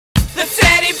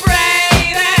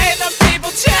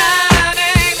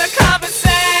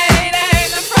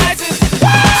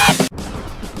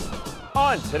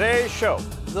show.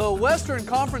 The Western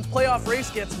Conference playoff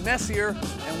race gets messier,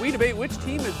 and we debate which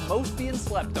team is most being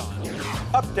slept on.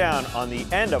 Up-down on the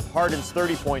end of Harden's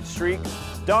 30-point streak,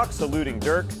 Doc saluting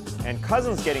Dirk, and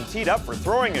Cousins getting teed up for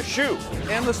throwing a shoe.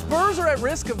 And the Spurs are at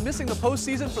risk of missing the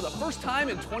postseason for the first time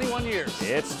in 21 years.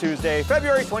 It's Tuesday,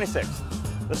 February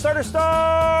 26th. The starter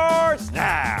starts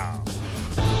now.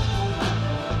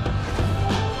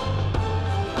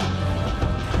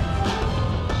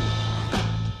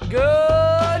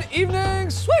 Good evening,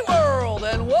 Sweet World,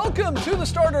 and welcome to The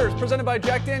Starters, presented by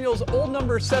Jack Daniel's Old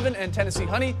No. 7 and Tennessee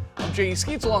Honey. I'm J.E.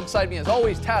 Skeets, alongside me as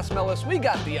always, Tass Mellis. We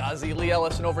got the Ozzy Lee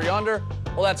Ellison over yonder.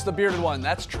 Well, that's the bearded one.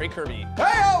 That's Trey Kirby.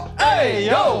 Hey-yo!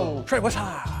 Hey-yo! Trey, what's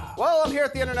hot? Well, I'm here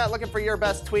at the internet looking for your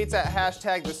best tweets at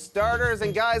hashtag The Starters.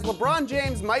 And guys, LeBron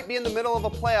James might be in the middle of a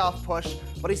playoff push,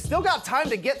 but he's still got time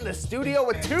to get in the studio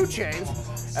with 2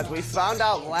 Chainz, as we found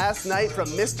out last night from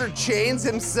Mr. Chainz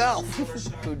himself,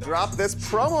 who dropped this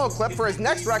promo clip for his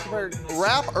next record,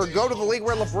 Rap or Go to the League,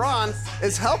 where LeBron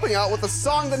is helping out with a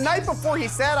song the night before he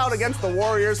sat out against the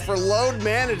Warriors for load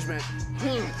management.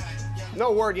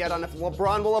 No word yet on if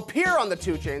LeBron will appear on the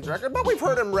 2 Chainz record, but we've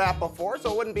heard him rap before,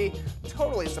 so it wouldn't be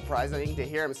totally surprising to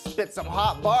hear him spit some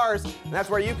hot bars, and that's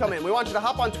where you come in. We want you to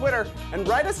hop on Twitter and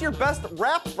write us your best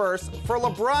rap verse for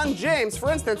LeBron James.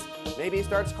 For instance, maybe he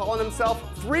starts calling himself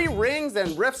 3 rings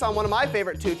and riffs on one of my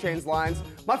favorite 2 Chainz lines.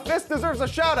 My fist deserves a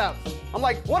shout out. I'm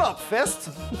like, what up, fist?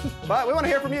 But we want to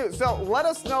hear from you, so let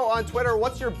us know on Twitter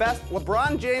what's your best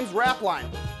LeBron James rap line.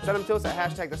 Send them to us at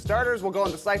hashtag The Starters. We'll go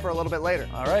into Cypher a little bit later.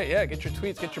 All right, yeah, get your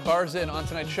tweets, get your bars in on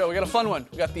tonight's show. We got a fun one.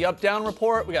 We got the up-down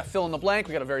report, we got fill in the blank,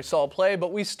 we got a very solid play,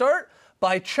 but we start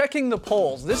by checking the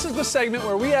polls. This is the segment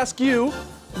where we ask you,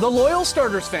 the loyal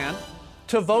Starters fan,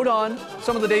 to vote on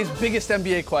some of the day's biggest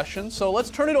NBA questions. So let's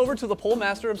turn it over to the poll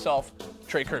master himself,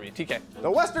 Trey Kirby. TK.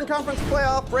 The Western Conference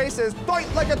playoff race is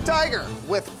fight like a tiger,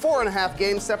 with 4.5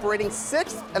 games separating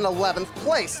 6th and 11th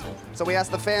place. So we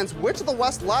asked the fans which of the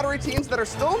West lottery teams that are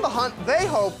still in the hunt they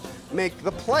hope make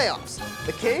the playoffs.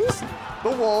 The Kings,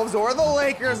 the Wolves, or the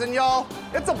Lakers, and y'all,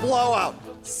 it's a blowout.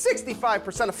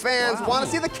 65% of fans want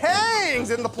to see the Kings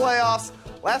in the playoffs.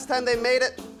 Last time they made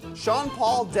it, Sean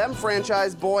Paul, Dem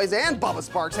franchise boys, and Bubba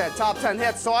Sparks had top 10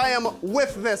 hits, so I am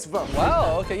with this vote.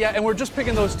 Wow, okay, yeah, and we're just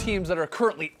picking those teams that are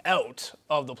currently out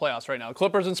of the playoffs right now.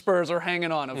 Clippers and Spurs are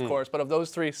hanging on, of course, but of those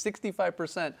 3,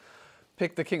 65%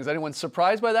 pick the Kings. Anyone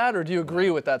surprised by that, or do you agree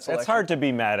with that selection? It's hard to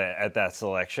be mad at that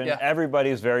selection. Yeah.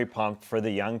 Everybody's very pumped for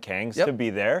the young Kings to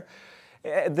be there.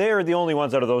 They're the only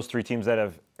ones out of those 3 teams that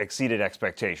have exceeded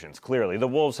expectations, clearly. The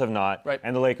Wolves have not,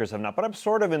 and the Lakers have not. But I'm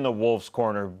sort of in the Wolves'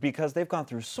 corner because they've gone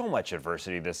through so much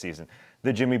adversity this season.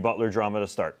 The Jimmy Butler drama to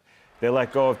start. They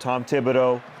let go of Tom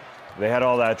Thibodeau. They had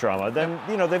all that drama. Then,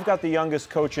 you know, they've got the youngest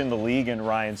coach in the league in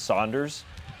Ryan Saunders,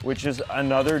 which is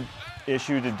another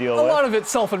issue to deal with. A lot of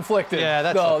it's self-inflicted. Yeah,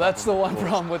 that's the one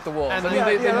problem with the Wolves. And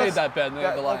I mean, they made that bed.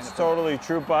 That's totally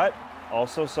true, but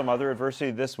also some other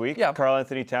adversity this week. Yeah. Karl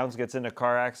Anthony Towns gets in a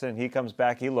car accident. He comes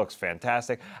back. He looks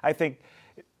fantastic. I think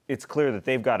it's clear that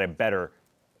they've got a better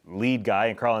lead guy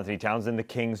in Karl Anthony Towns than the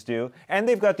Kings do. And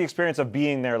they've got the experience of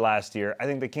being there last year. I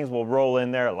think the Kings will roll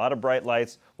in there. A lot of bright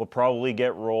lights will probably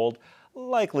get rolled.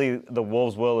 Likely the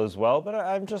Wolves will as well, but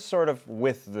I'm just sort of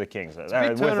with the Kings. It's a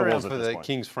big turnaround for the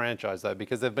Kings franchise, though,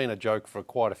 because they've been a joke for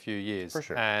quite a few years. For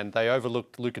sure. And they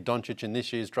overlooked Luka Doncic in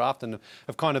this year's draft and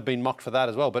have kind of been mocked for that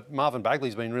as well. But Marvin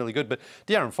Bagley's been really good. But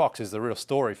De'Aaron Fox is the real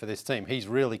story for this team. He's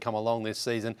really come along this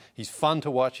season. He's fun to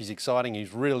watch. He's exciting.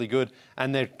 He's really good.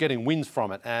 And they're getting wins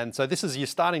from it. And so you're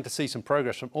starting to see some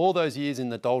progress from all those years in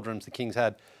the doldrums the Kings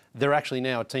had. They're actually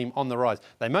now a team on the rise.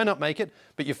 They may not make it,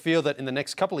 but you feel that in the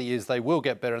next couple of years they will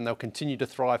get better and they'll continue to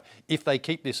thrive if they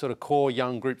keep this sort of core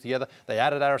young group together. They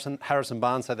added Harrison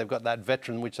Barnes, so they've got that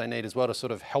veteran which they need as well to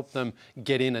sort of help them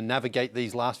get in and navigate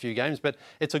these last few games. But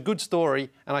it's a good story,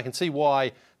 and I can see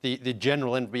why the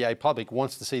general NBA public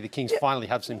wants to see the Kings finally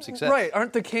have some success. Right.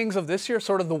 Aren't the Kings of this year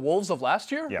sort of the Wolves of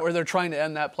last year? Yeah. Where they're trying to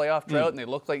end that playoff drought and they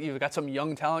look like you've got some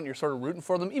young talent, you're sort of rooting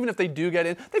for them. Even if they do get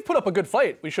in, they've put up a good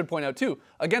fight, we should point out too,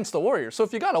 against the Warriors. So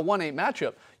if you got a 1-8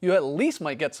 matchup, you at least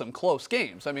might get some close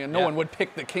games. I mean, no one would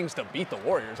pick the Kings to beat the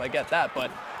Warriors, I get that, but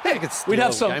hey, we'd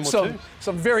have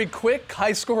some very quick,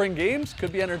 high-scoring games,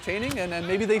 could be entertaining, and then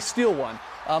maybe they steal one.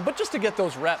 But just to get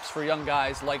those reps for young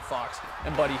guys like Fox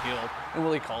and Buddy Hield and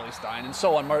Willie Cauley-Stein and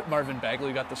so on. Marvin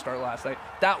Bagley got the start last night.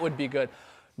 That would be good.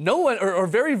 No one, or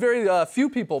very, very few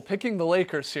people picking the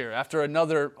Lakers here after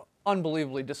another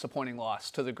unbelievably disappointing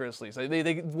loss to the Grizzlies.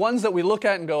 They ones that we look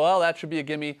at and go, oh, that should be a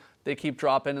gimme. They keep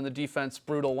dropping, and the defense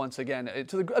brutal once again.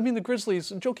 The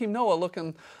Grizzlies, Joakim Noah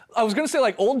looking. I was going to say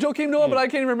like old Joakim Noah, but I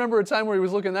can't even remember a time where he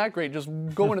was looking that great, just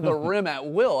going to the rim at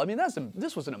will. I mean,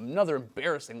 this was another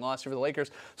embarrassing loss here for the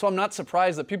Lakers. So I'm not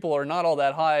surprised that people are not all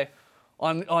that high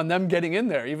on them getting in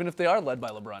there, even if they are led by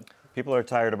LeBron. People are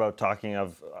tired about talking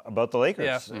about the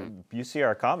Lakers. Yeah. You see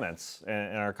our comments in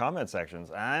our comment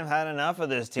sections. I've had enough of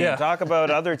this team. Talk about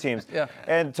other teams.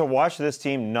 And to watch this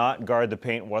team not guard the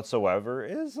paint whatsoever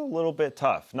is a little bit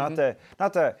tough. Not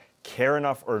to care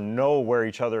enough or know where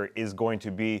each other is going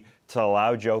to be to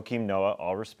allow Joakim Noah,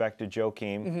 all respect to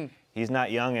Joakim, he's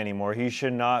not young anymore. He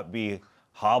should not be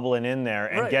hobbling in there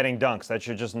and getting dunks. That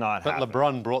should just not happen. But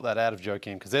LeBron brought that out of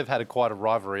Joakim because they've had quite a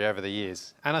rivalry over the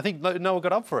years. And I think Noah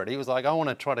got up for it. He was like, I want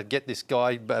to try to get this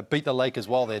guy, beat the Lakers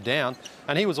while they're down.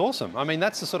 And he was awesome. I mean,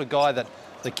 that's the sort of guy that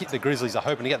the Grizzlies are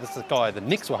hoping to get. That's the guy the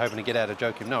Knicks were hoping to get out of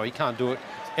Joakim Noah. He can't do it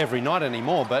every night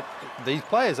anymore. But these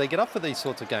players, they get up for these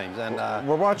sorts of games. And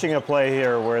we're watching a play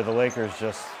here where the Lakers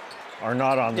just are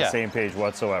not on the same page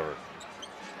whatsoever.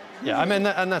 Yeah, I mean,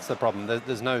 and that's the problem.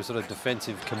 There's no sort of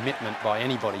defensive commitment by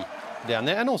anybody down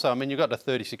there. And also, I mean, you've got a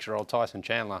 36-year-old Tyson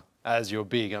Chandler as your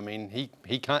big. I mean,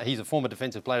 he can't. He's a former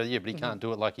Defensive Player of the Year, but he can't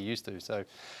do it like he used to. So,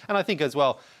 and I think as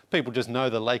well, people just know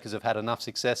the Lakers have had enough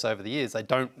success over the years. They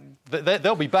don't.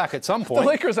 They'll be back at some point. The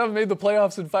Lakers haven't made the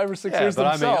playoffs in 5 or 6 years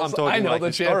themselves. I know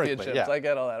the championships. I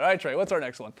get all that. All right, Trey, what's our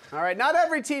next one? All right, not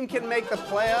every team can make the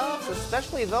playoffs,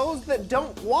 especially those that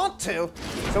don't want to.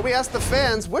 So we asked the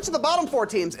fans, which of the bottom 4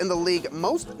 teams in the league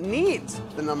most needs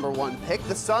the #1 pick?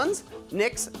 The Suns,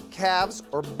 Knicks, Cavs,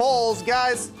 or Bulls?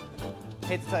 Guys,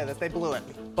 hate to tell you this, they blew it.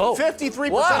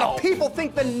 53% of people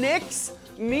think the Knicks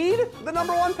need the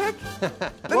 #1 pick?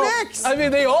 The Knicks! I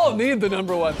mean, they all need the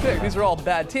 #1 pick. These are all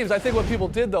bad teams. I think what people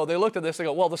did, though, they looked at this, they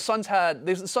go, well, the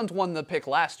Suns won the pick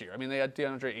last year. I mean, they had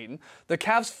DeAndre Ayton. The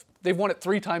Cavs, they've won it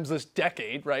 3 times this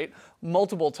decade, right?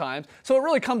 Multiple times. So it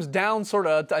really comes down sort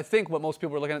of, I think, what most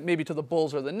people are looking at, maybe to the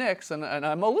Bulls or the Knicks. And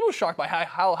I'm a little shocked by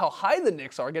how high the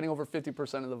Knicks are, getting over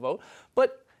 50% of the vote.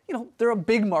 But, you know, they're a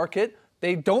big market.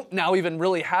 They don't now even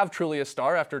really have truly a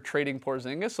star after trading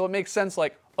Porzingis, so it makes sense.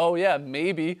 Like, oh yeah,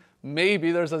 maybe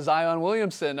there's a Zion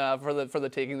Williamson for the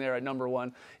taking there at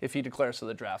 #1 if he declares for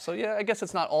the draft. So yeah, I guess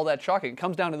it's not all that shocking. It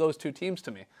comes down to those 2 teams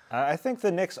to me. I think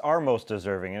the Knicks are most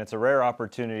deserving, and it's a rare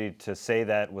opportunity to say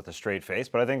that with a straight face.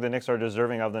 But I think the Knicks are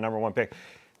deserving of the #1 pick.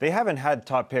 They haven't had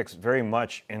top picks very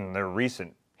much in their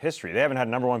recent history. They haven't had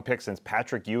a +1 pick since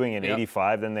Patrick Ewing in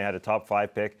 '85. Then they had a top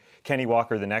 5 pick, Kenny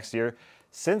Walker the next year.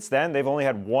 Since then, they've only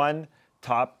had 1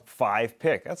 top 5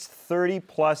 pick. That's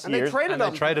 30+ and years. They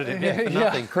traded him for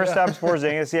nothing. Kristaps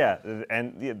Porzingis,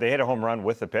 and they hit a home run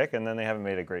with the pick, and then they haven't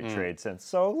made a great trade since.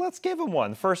 So let's give them one.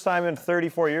 The first time in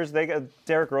 34 years, they got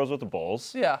Derrick Rose with the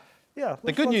Bulls. Yeah.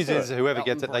 The good news is whoever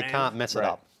gets it, they can't mess it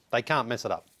up. They can't mess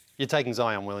it up. You're taking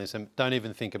Zion Williamson. Don't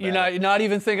even think about it. You're not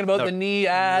even thinking about the knee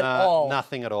at all.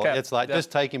 Nothing at all. Okay. It's like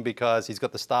just take him because he's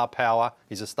got the star power.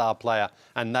 He's a star player,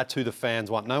 and that's who the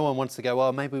fans want. No one wants to go,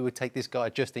 well, maybe we would take this guy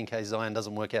just in case Zion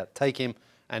doesn't work out. Take him,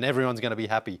 and everyone's going to be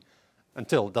happy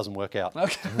until it doesn't work out.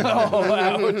 Okay. All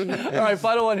right,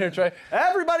 final one here, Trey.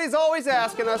 Everybody's always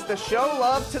asking us to show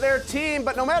love to their team,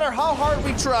 but no matter how hard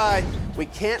we try, we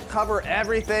can't cover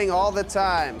everything all the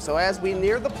time. So as we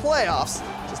near the playoffs,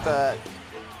 just a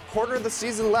quarter of the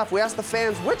season left, we asked the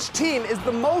fans, which team is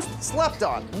the most slept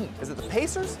on? Is it the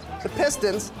Pacers, the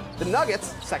Pistons, the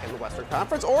Nuggets, second in the Western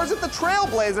Conference, or is it the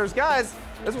Trailblazers? Guys,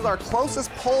 this was our closest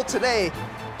poll today.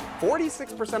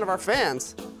 46% of our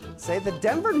fans say the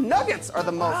Denver Nuggets are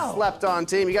the most slept on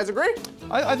team. You guys agree?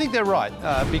 I think they're right,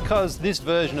 because this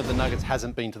version of the Nuggets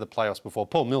hasn't been to the playoffs before.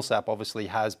 Paul Millsap obviously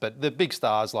has, but the big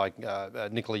stars like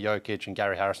Nikola Jokic and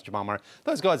Gary Harris and Jamal Murray,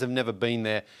 those guys have never been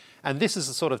there. And this is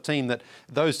the sort of team that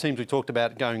those teams we talked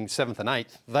about going 7th and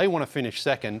 8th, they want to finish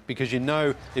second because you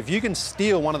know if you can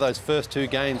steal one of those first 2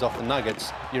 games off the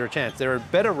Nuggets, you're a chance. They're a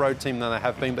better road team than they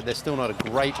have been, but they're still not a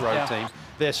great road team.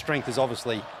 Their strength is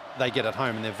obviously they get at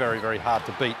home and they're very, very hard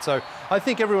to beat. So I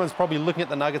think everyone's probably looking at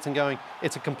the Nuggets and going,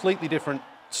 it's a completely different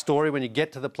story when you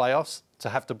get to the playoffs to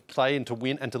have to play and to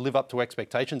win and to live up to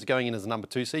expectations. Going in as a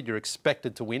 #2 seed, you're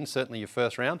expected to win, certainly your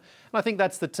first round. And I think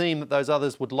that's the team that those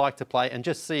others would like to play and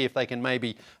just see if they can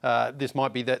maybe, this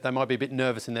might be that they might be a bit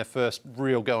nervous in their first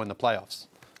real go in the playoffs.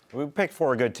 We picked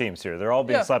 4 good teams here. They're all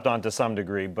being slept on to some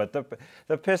degree, but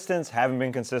the Pistons haven't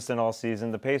been consistent all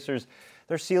season. The Pacers,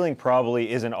 their ceiling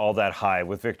probably isn't all that high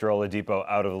with Victor Oladipo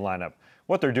out of the lineup.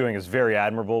 What they're doing is very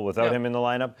admirable without him in the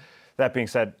lineup. That being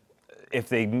said, if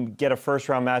they get a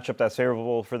first-round matchup that's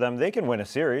favorable for them, they can win a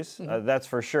series. That's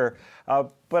for sure.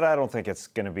 But I don't think it's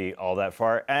going to be all that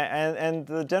far. And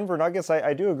the Denver Nuggets,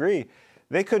 I do agree,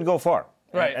 they could go far.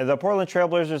 Right. And the Portland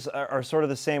Trailblazers are sort of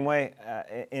the same way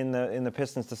in the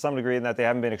Pistons to some degree in that they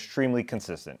haven't been extremely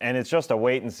consistent. And it's just a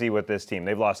wait and see with this team.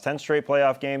 They've lost 10 straight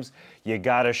playoff games. You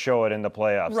got to show it in the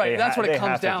playoffs. Right, that's what it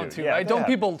comes down to, yeah, right? Don't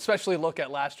people especially look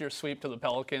at last year's sweep to the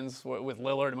Pelicans with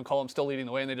Lillard and McCollum still leading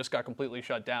the way, and they just got completely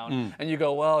shut down. And you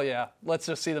go, well, yeah, let's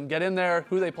just see them get in there,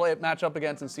 who they match up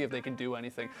against, and see if they can do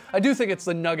anything. I do think it's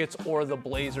the Nuggets or the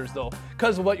Blazers, though,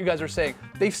 because of what you guys are saying.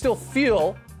 They still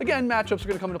feel, again, matchups are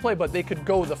going to come into play, but they could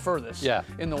go the furthest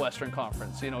in the Western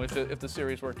Conference, if the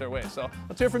series worked their way. So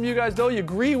let's hear from you guys, though. You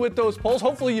agree with those polls.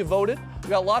 Hopefully you voted. We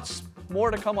got lots more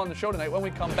to come on the show tonight. When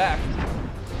we come back,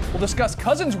 we'll discuss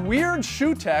Cousins' weird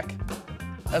shoe tech,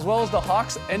 as well as the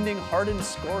Hawks ending Harden's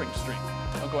scoring streak.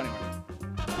 Don't go anywhere.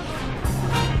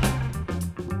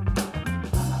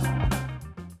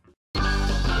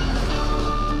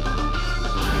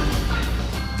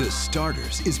 The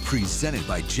Starters is presented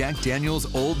by Jack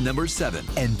Daniel's Old No. 7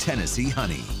 and Tennessee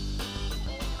Honey.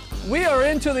 We are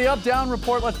into the up-down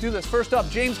report. Let's do this. First up,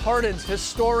 James Harden's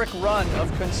historic run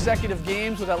of consecutive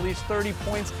games with at least 30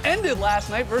 points ended last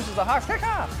night versus the Hawks.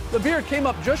 The Beard came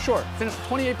up just short, finished with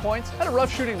 28 points, had a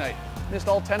rough shooting night, missed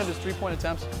all 10 of his three-point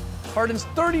attempts. Harden's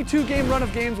 32-game run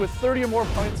of games with 30 or more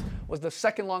points was the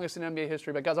second longest in NBA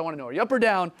history. But guys, I want to know, are you up or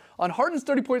down on Harden's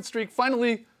 30-point streak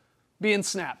finally being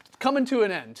snapped, coming to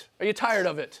an end? Are you tired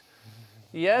of it?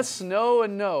 Yes, no,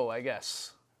 and no, I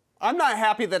guess. I'm not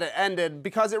happy that it ended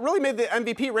because it really made the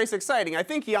MVP race exciting. I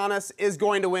think Giannis is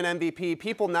going to win MVP.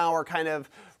 People now are kind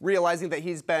of realizing that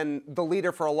he's been the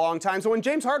leader for a long time. So when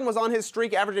James Harden was on his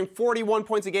streak, averaging 41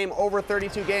 points a game over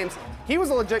 32 games, he was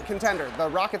a legit contender. The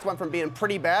Rockets went from being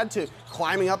pretty bad to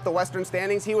climbing up the Western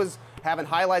standings. He was having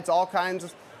highlights all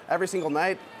kinds every single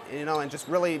night, and just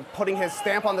really putting his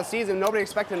stamp on the season. Nobody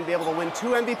expected him to be able to win 2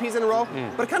 MVPs in a row,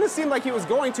 but it kind of seemed like he was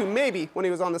going to maybe when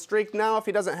he was on the streak. Now, if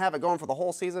he doesn't have it going for the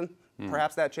whole season,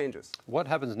 perhaps that changes. What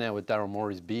happens now with Daryl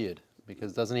Morey's beard?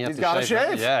 Because doesn't he have to shave? He's got to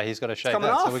shave. Yeah, he's got to shave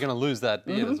that. So we're going to lose that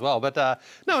beard as well. But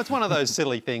no, it's one of those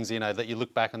silly things, that you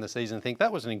look back on the season and think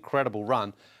that was an incredible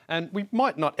run. And we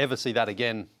might not ever see that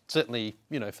again, certainly,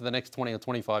 for the next 20 or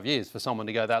 25 years for someone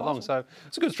to go that long. So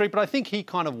it's a good streak, but I think he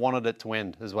kind of wanted it to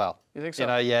end as well. You think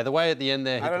so? Yeah, the way at the end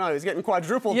there. I don't know, he's getting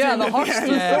quadrupled. Yeah, the Hawks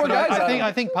threw 4 guys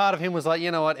I think part of him was like,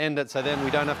 you know what, end it so then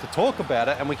we don't have to talk about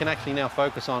it and we can actually now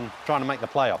focus on trying to make the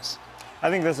playoffs. I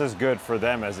think this is good for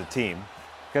them as a team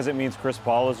because it means Chris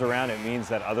Paul is around. It means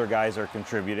that other guys are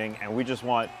contributing, and we just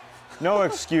want no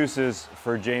excuses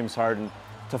for James Harden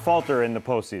to falter in the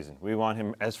postseason. We want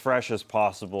him as fresh as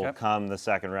possible come the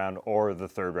second round or the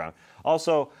third round.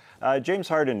 Also, James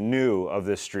Harden knew of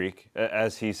this streak.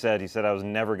 As he said, I was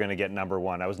never going to get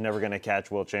 #1. I was never going to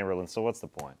catch Wilt Chamberlain, so what's the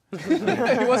point?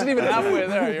 He wasn't even halfway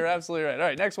there. You're absolutely right. All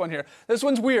right, next one here. This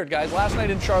one's weird, guys. Last night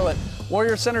in Charlotte,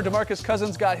 Warriors center DeMarcus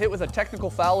Cousins got hit with a technical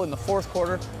foul in the 4th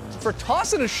quarter for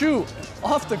tossing a shoe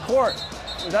off the court.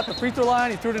 He was at the free throw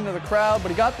line. He threw it into the crowd, but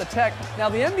he got the tech. Now,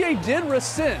 the NBA did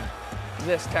rescind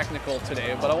this technical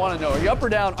today, but I want to know, are you up or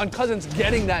down on Cousins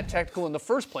getting that technical in the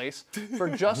first place for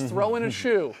just throwing a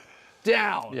shoe?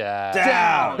 Down. Yeah.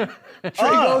 Down. Trey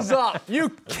goes up. You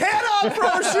cannot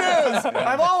throw shoes!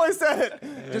 I've always said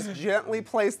it. Just gently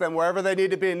place them wherever they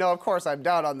need to be. No, of course, I'm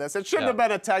down on this. It shouldn't have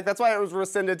been a tech. That's why it was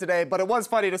rescinded today, but it was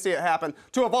funny to see it happen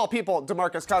to, of all people,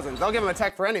 DeMarcus Cousins. They'll give him a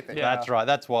tech for anything. Yeah. That's right.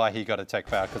 That's why he got a tech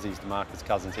foul, because he's DeMarcus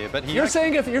Cousins here. But you're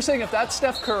saying if that's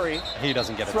Steph Curry, he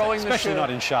doesn't get a tech, especially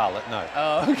not in Charlotte. No.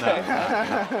 Oh, okay.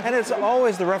 No. And it's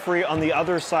always the referee on the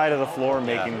other side of the floor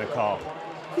making the call.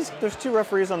 There's 2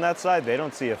 referees on that side. They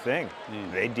don't see a thing.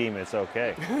 They deem it's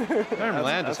okay. Aaron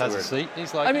Milan just has a seat.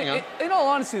 He's like, I mean, in all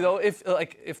honesty, though, if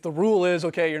the rule is,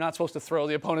 okay, you're not supposed to throw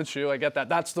the opponent's shoe, I get that.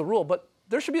 That's the rule. But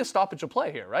there should be a stoppage of play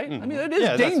here, right? I mean, it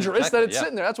is dangerous that it's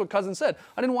sitting there. That's what Cousins said.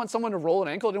 I didn't want someone to roll an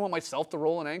ankle. I didn't want myself to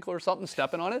roll an ankle or something,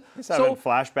 stepping on it. He's having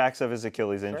flashbacks of his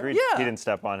Achilles injury. Yeah. He didn't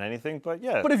step on anything, but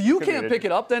yeah. But if you can't pick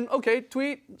it up, then okay,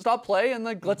 tweet, stop play, and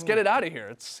let's get it out of here.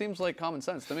 It seems like common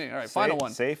sense to me. All right, final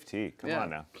one. Safety. Come on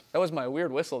now. That was my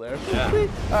weird whistle there. Yeah.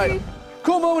 All right.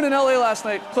 Cool moment in LA last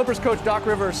night. Clippers coach Doc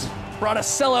Rivers brought a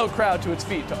sellout crowd to its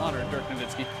feet to honor Dirk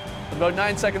Nowitzki. With about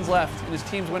 9 seconds left in his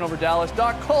team's win over Dallas,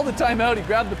 Doc called a timeout. He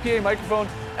grabbed the PA microphone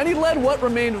and he led what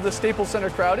remained of the Staples Center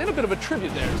crowd in a bit of a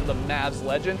tribute there to the Mavs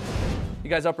legend. You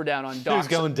guys up or down on Doc's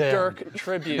going down? Dirk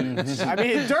tribute? I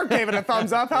mean, Dirk gave it a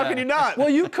thumbs up. How can you not? Well,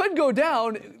 you could go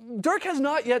down. Dirk has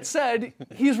not yet said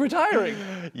he's retiring.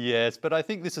 Yes, but I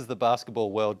think this is the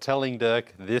basketball world telling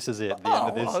Dirk this is it, the end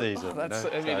of this season. That's, you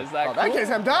know? I mean, is that cool? That case,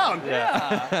 I'm down.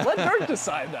 Yeah. Let Dirk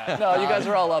decide that. No, you guys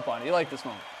are all up on it. You like this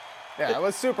moment. Yeah, it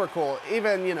was super cool.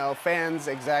 Even, you know, fans,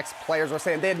 execs, players were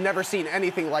saying they had never seen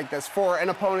anything like this for an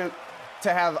opponent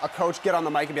to have a coach get on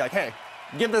the mic and be like, hey,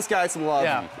 give this guy some love.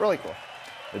 Yeah. Really cool.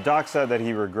 The Doc said that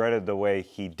he regretted the way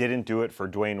he didn't do it for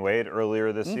Dwayne Wade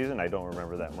earlier this season. I don't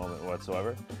remember that moment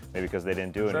whatsoever. Maybe because they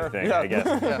didn't do anything, I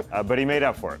guess. But he made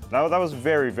up for it. That was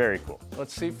very, very cool.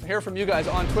 Let's hear from you guys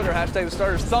on Twitter. Hashtag the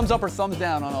starters. Thumbs up or thumbs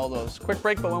down on all those. Quick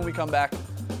break, but when we come back,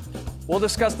 we'll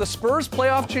discuss the Spurs'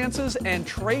 playoff chances and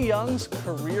Trae Young's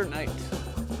career night.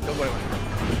 Don't go away.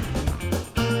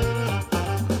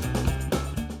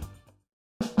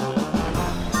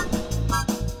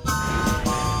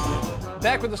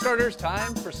 Back with the starters,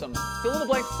 time for some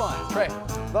fill-in-the-blank fun.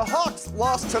 Trae. The Hawks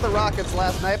lost to the Rockets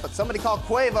last night, but somebody called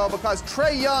QIWI because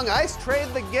Trae Young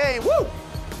ice-traded the game. Woo!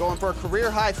 Going for a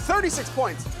career-high 36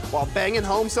 points while banging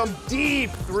home some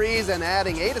deep threes and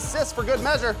adding 8 assists for good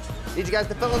measure. Need you guys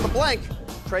to fill in the blank.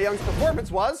 Trae Young's performance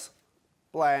was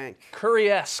blank.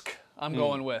 Curry-esque, I'm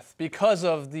going with, because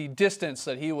of the distance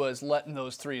that he was letting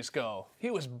those threes go.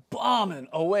 He was bombing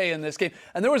away in this game.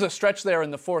 And there was a stretch there in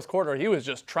the fourth quarter. He was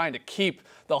just trying to keep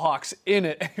the Hawks in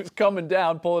it. He was coming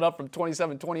down, pulling up from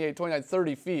 27, 28, 29,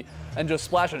 30 feet, and just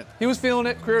splashing it. He was feeling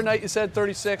it. Career night, you said,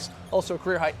 36. Also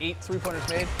career high 8 three-pointers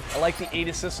made. I like the 8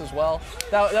 assists as well.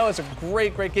 That was a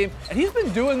great, great game. And he's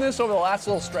been doing this over the last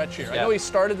little stretch here. I know he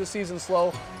started the season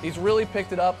slow. He's really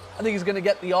picked it up. I think he's going to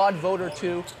get the odd vote or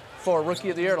two for Rookie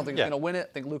of the Year. I don't think he's going to win it.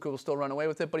 I think Luka will still run away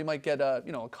with it, but he might get a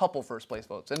couple first-place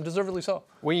votes, and deservedly so.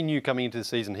 We knew coming into the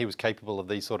season he was capable of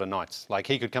these sort of nights. Like,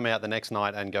 he could come out the next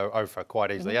night and go over quite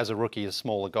easily. As a rookie, a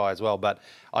smaller guy as well. But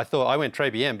I thought I went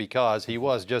Trae BM because he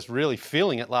was just really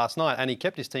feeling it last night, and he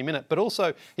kept his team in it. But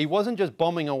also, he wasn't just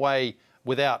bombing away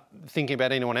without thinking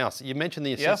about anyone else. You mentioned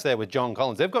the assists there with John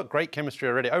Collins. They've got great chemistry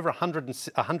already. Over 100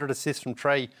 assists from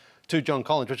Trae to John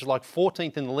Collins, which is like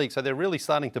 14th in the league. So they're really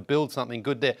starting to build something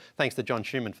good there. Thanks to John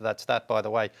Schumann for that stat, by the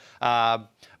way. But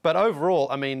overall,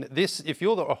 I mean, if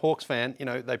you're a Hawks fan,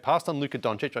 they passed on Luka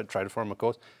Doncic. I traded for him, of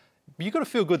course. But you've got to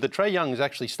feel good that Trae Young is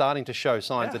actually starting to show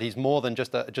signs that he's more than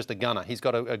just a gunner. He's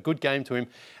got a good game to him.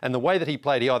 And the way that he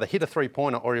played, he either hit a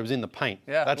three-pointer or he was in the paint.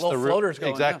 Yeah, that's little the real, floaters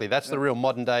going. Exactly. That's the real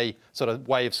modern-day sort of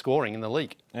way of scoring in the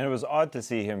league. And it was odd to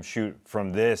see him shoot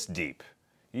from this deep.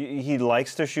 He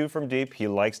likes to shoot from deep. He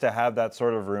likes to have that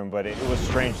sort of room, but it was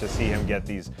strange to see him get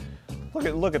these.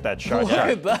 Look at that shot. Look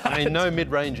at that. I mean, no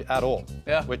mid-range at all.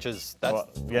 Yeah. Which is,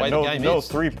 that's the way no, the game no is.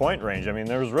 three-point range. I mean,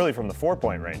 there was really from the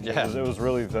 4-point range. Yeah. It was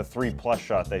really the 3+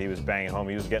 shot that he was banging home.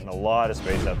 He was getting a lot of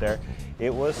space out there.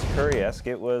 It was Curry-esque.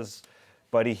 It was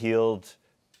Buddy Hield,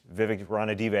 Vivek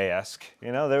Ranadive-esque.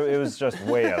 It was just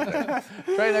way out there.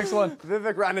 Trae, next one.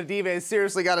 Vivek Ranadive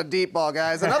seriously got a deep ball,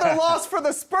 guys. Another loss for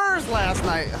the Spurs last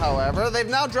night, however. They've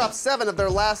now dropped 7 of their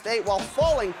last 8 while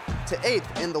falling to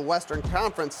 8th in the Western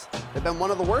Conference. They've been one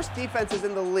of the worst defenses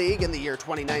in the league in the year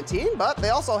 2019, but they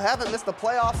also haven't missed the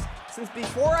playoffs since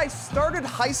before I started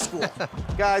high school.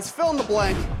 Guys, fill in the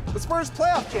blank. The Spurs'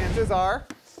 playoff chances are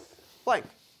blank.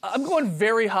 I'm going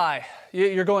very high.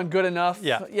 You're going good enough.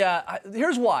 Yeah. Yeah.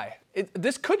 Here's why.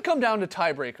 This could come down to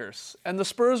tiebreakers. And the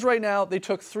Spurs right now, they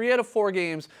took 3 out of 4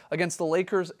 games against the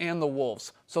Lakers and the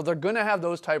Wolves. So they're going to have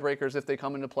those tiebreakers if they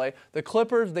come into play. The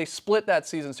Clippers, they split that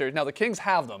season series. Now, the Kings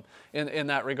have them in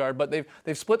that regard, but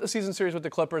they've split the season series with the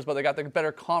Clippers, but they got the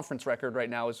better conference record right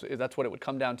now. That's what it would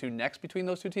come down to next between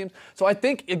those two teams. So I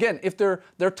think, again, if they're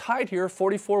tied here,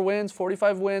 44 wins,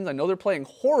 45 wins, I know they're playing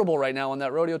horrible right now on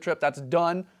that rodeo trip. That's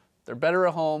done. They're better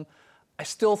at home. I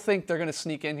still think they're going to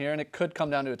sneak in here, and it could come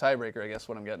down to a tiebreaker, I guess,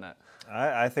 what I'm getting at.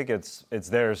 I think it's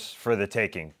theirs for the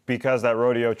taking because that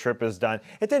rodeo trip is done.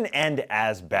 It didn't end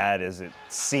as bad as it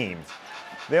seemed.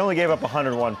 They only gave up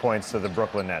 101 points to the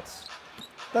Brooklyn Nets.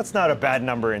 That's not a bad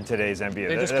number in today's NBA.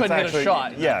 They just couldn't hit a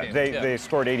shot. Yeah, they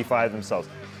scored 85 themselves.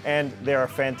 And they're a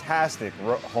fantastic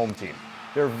home team.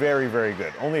 They're very, very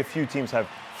good. Only a few teams have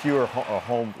fewer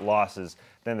home losses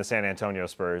than the San Antonio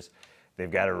Spurs. They've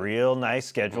got a real nice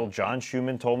schedule. John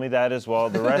Schumann told me that as well.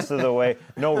 The rest of the way,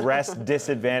 no rest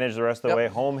disadvantage the rest of the way.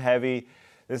 Home heavy.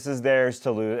 This is theirs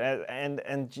to lose. And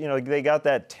they got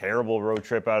that terrible road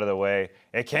trip out of the way.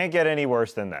 It can't get any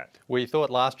worse than that. We thought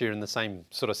last year in the same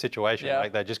sort of situation,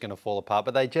 like they're just going to fall apart,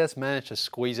 but they just managed to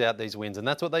squeeze out these wins, and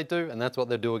that's what they do, and that's what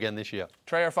they'll do again this year.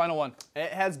 Trey, our final one.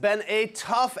 It has been a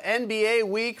tough NBA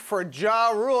week for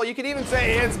Ja Rule. You could even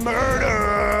say it's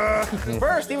murder.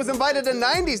 First, he was invited to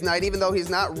 90s Night, even though he's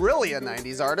not really a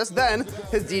 90s artist. Then,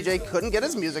 his DJ couldn't get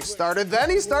his music started. Then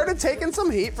he started taking some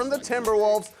heat from the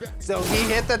Timberwolves. So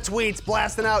he hit the tweets,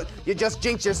 blasting out, "You just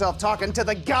jinxed yourself talking to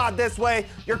the god this way.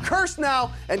 You're cursed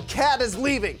now, and Cat is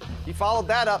leaving." He followed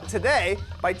that up today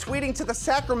by tweeting to the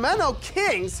Sacramento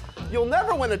Kings, "You'll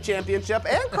never win a championship,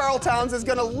 and Karl Towns is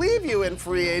gonna leave you in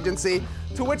free agency."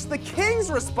 To which the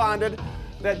Kings responded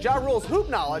that Ja Rule's hoop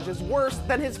knowledge is worse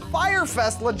than his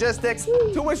Firefest logistics.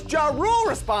 To which Ja Rule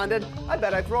responded, "I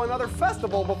bet I'd throw another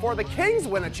festival before the Kings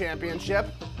win a championship."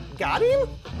 Got him?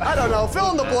 I don't know.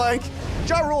 Fill in the blank.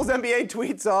 Ja Rule's NBA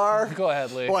tweets are... Go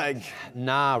ahead, Lee. Blank.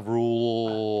 Nah,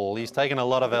 Rule. He's taking a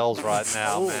lot of L's right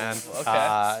now, man.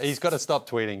 Okay. He's got to stop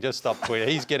tweeting. Just stop tweeting.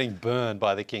 He's getting burned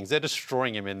by the Kings. They're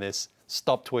destroying him in this.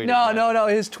 Stop tweeting. No.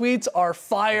 His tweets are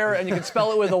fire, and you can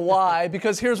spell it with a Y,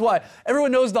 because here's why.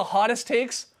 Everyone knows the hottest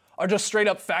takes are just straight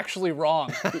up factually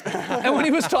wrong. And when he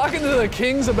was talking to the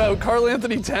Kings about Karl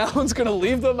Anthony Towns gonna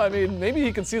leave them, I mean, maybe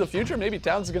he can see the future. Maybe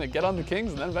Towns is gonna get on the Kings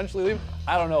and then eventually leave.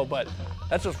 I don't know, but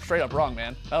that's just straight up wrong,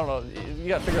 man. I don't know. You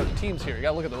gotta figure out the teams here. You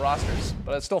gotta look at the rosters,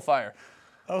 but it's still fire.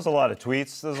 That was a lot of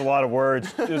tweets. There's a lot of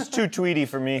words. It was too tweety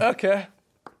for me. Okay.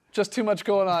 Just too much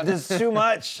going on. There's too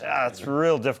much. It's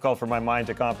real difficult for my mind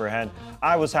to comprehend.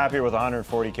 I was happier with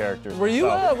 140 characters. Were you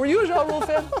a Ja Rule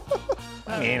fan?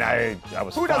 I mean, I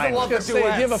was Who fine. doesn't love the Do you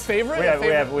have a favorite?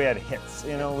 We had hits.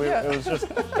 You know, it was just,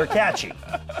 they're catchy.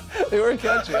 They were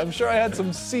catchy. I'm sure I had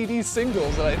some CD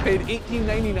singles that I paid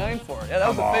 $18.99 for. Yeah, that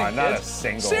was a thing. Not a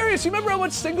single. Serious? You remember how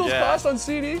much singles cost on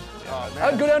CD? Oh, man.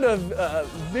 I'd go down to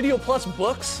Video Plus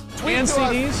Books and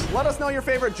CDs. Let us know your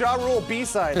favorite Ja Rule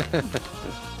B-side.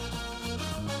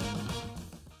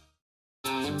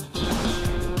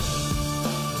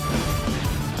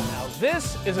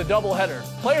 This is a doubleheader.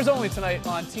 Players only tonight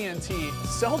on TNT.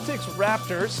 Celtics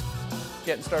Raptors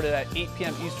getting started at 8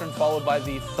 p.m. Eastern, followed by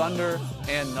the Thunder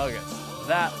and Nuggets.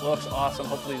 That looks awesome.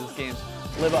 Hopefully these games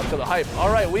live up to the hype.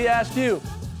 All right, we asked you,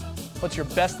 what's your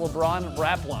best LeBron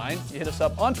rap line? You hit us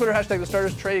up on Twitter,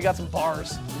 #TheStarters. Trey, you got some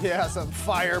bars. Yeah, some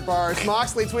fire bars.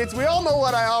 Moxley tweets, "We all know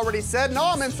what I already said.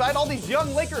 Now I'm inside all these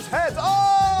young Lakers' heads.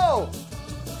 Oh!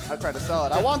 I tried to sell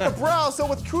it. I want the brow, so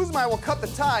with Kuzma I will cut the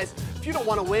ties. If you don't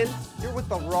want to win, you're with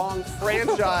the wrong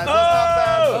franchise." That's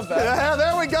not bad. Yeah,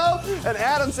 there we go. And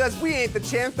Adam says, "We ain't the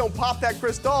champs. Don't pop that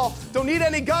crystal. Don't need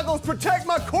any goggles. Protect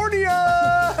my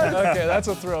cornea." Okay, that's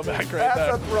a throwback right there.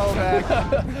 That's a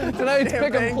throwback. Tonight's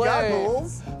pick and play.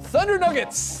 Goggles. Thunder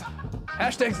Nuggets.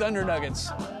 #Thunder Nuggets.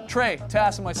 Trey,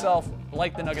 Tass, and myself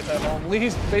like the Nuggets at home.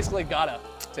 Lee's basically gotta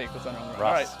take the Thunder on the road.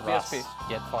 All right, BSP.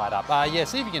 Get fired up. Yeah,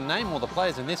 see if you can name all the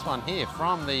players in this one here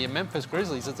from the Memphis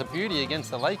Grizzlies. It's a beauty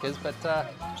against the Lakers, but a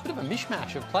bit of a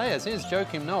mishmash of players. Here's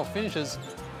Joakim Noah, finishes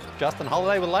Justin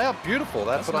Holiday with layup. Beautiful.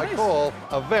 That's what nice. I call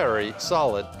a very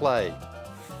solid play.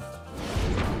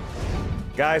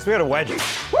 Guys, we had a wedgie.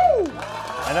 Woo!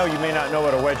 I know you may not know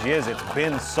what a wedgie is. It's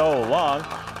been so long.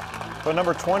 But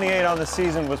number 28 on the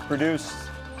season was produced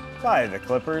by the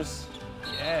Clippers.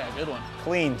 Yeah, good one.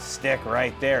 Clean stick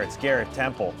right there. It's Garrett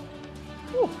Temple.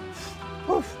 Woo.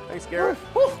 Woo. Thanks, Garrett.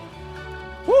 Woo.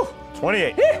 Woo.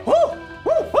 28. Woo.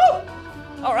 Woo.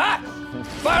 Woo. All right.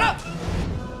 Fire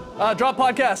up. Drop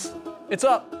podcast. It's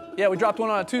up. Yeah, we dropped one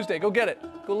on a Tuesday. Go get it.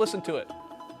 Go listen to it.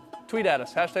 Tweet at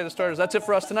us. #TheStarters. That's it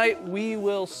for us tonight. We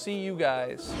will see you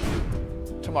guys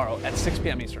tomorrow at 6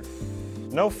 p.m. Eastern.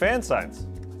 No fan signs.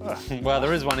 Well,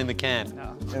 there is one in the can.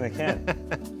 In the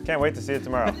can. Can't wait to see it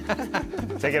tomorrow.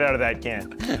 Take it out of that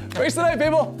can. Race tonight,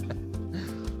 people.